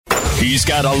He's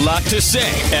got a lot to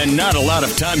say and not a lot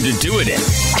of time to do it in.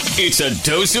 It's a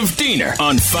dose of Diener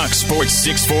on Fox Sports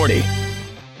 640.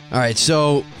 All right,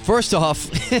 so first off,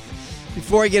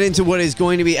 before I get into what is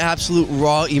going to be absolute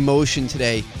raw emotion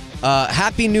today,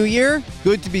 Happy New Year.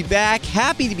 Good to be back.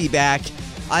 Happy to be back.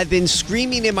 I've been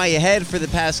screaming in my head for the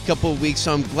past couple of weeks,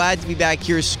 so I'm glad to be back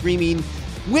here screaming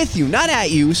with you. Not at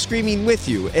you, screaming with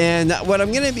you. And what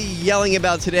I'm going to be yelling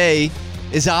about today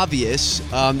is obvious,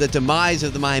 the demise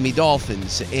of the Miami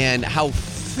Dolphins and how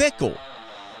fickle,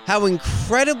 how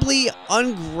incredibly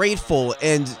ungrateful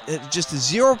and just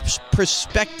zero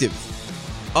perspective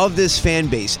of this fan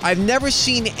base. I've never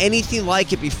seen anything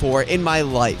like it before in my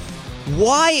life.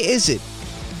 Why is it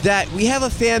that we have a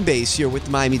fan base here with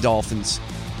the Miami Dolphins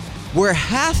where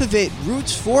half of it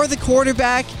roots for the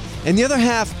quarterback and the other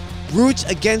half roots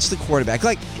against the quarterback?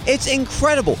 Like, it's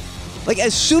incredible. Like,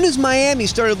 as soon as Miami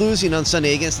started losing on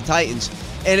Sunday against the Titans,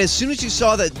 and as soon as you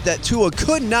saw that Tua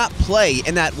could not play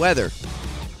in that weather,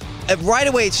 right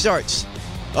away it starts.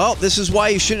 Oh, this is why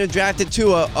you shouldn't have drafted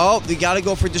Tua. Oh, you got to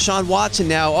go for Deshaun Watson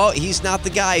now. Oh, he's not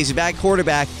the guy. He's a bad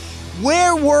quarterback.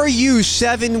 Where were you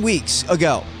 7 weeks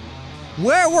ago?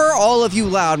 Where were all of you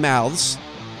loudmouths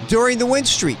during the win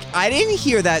streak? I didn't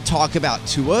hear that talk about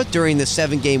Tua during the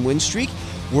 7-game win streak.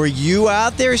 Were you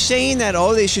out there saying that,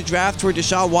 oh, they should draft for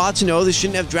Deshaun Watson? Oh, they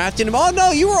shouldn't have drafted him? Oh,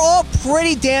 no, you were all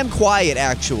pretty damn quiet,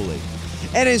 actually.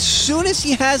 And as soon as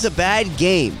he has a bad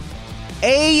game,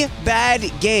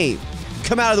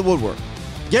 come out of the woodwork.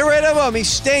 Get rid of him. He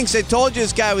stinks. I told you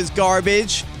this guy was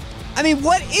garbage. I mean,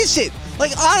 what is it?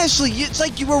 Like, honestly, it's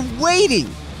like you were waiting.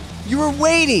 You were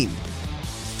waiting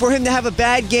for him to have a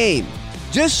bad game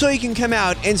just so you can come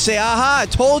out and say, aha, I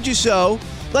told you so.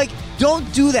 Like,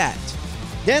 don't do that.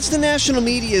 That's the national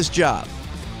media's job.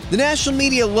 The national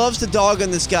media loves to dog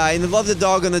on this guy, and they love to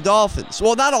dog on the Dolphins.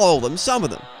 Well, not all of them, some of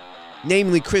them.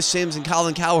 Namely Chris Sims and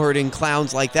Colin Cowherd and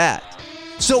clowns like that.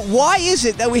 So why is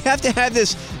it that we have to have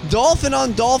this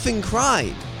dolphin-on-dolphin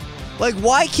crime? Like,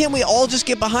 why can't we all just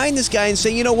get behind this guy and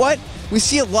say, you know what? We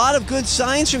see a lot of good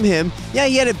signs from him. Yeah,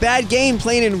 he had a bad game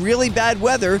playing in really bad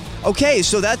weather. Okay,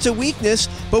 so that's a weakness,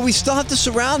 but we still have to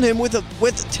surround him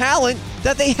with talent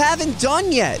that they haven't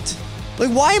done yet.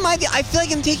 Like, why am I feel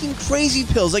like I'm taking crazy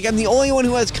pills. Like, I'm the only one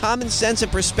who has common sense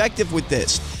and perspective with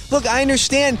this. Look, I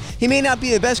understand he may not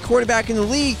be the best quarterback in the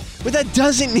league, but that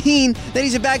doesn't mean that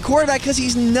he's a bad quarterback, because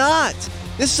he's not.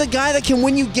 This is a guy that can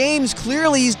win you games.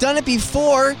 Clearly, he's done it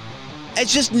before.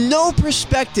 It's just no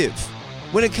perspective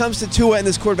when it comes to Tua in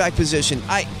this quarterback position.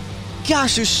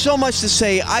 Gosh, there's so much to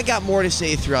say. I got more to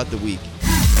say throughout the week.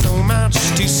 So much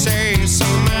to say, so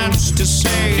much to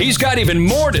say. He's got even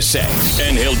more to say,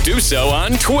 and he'll do so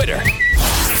on Twitter.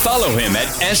 Follow him at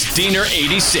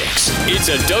SDiener86. It's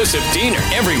a dose of Diener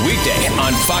every weekday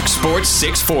on Fox Sports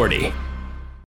 640.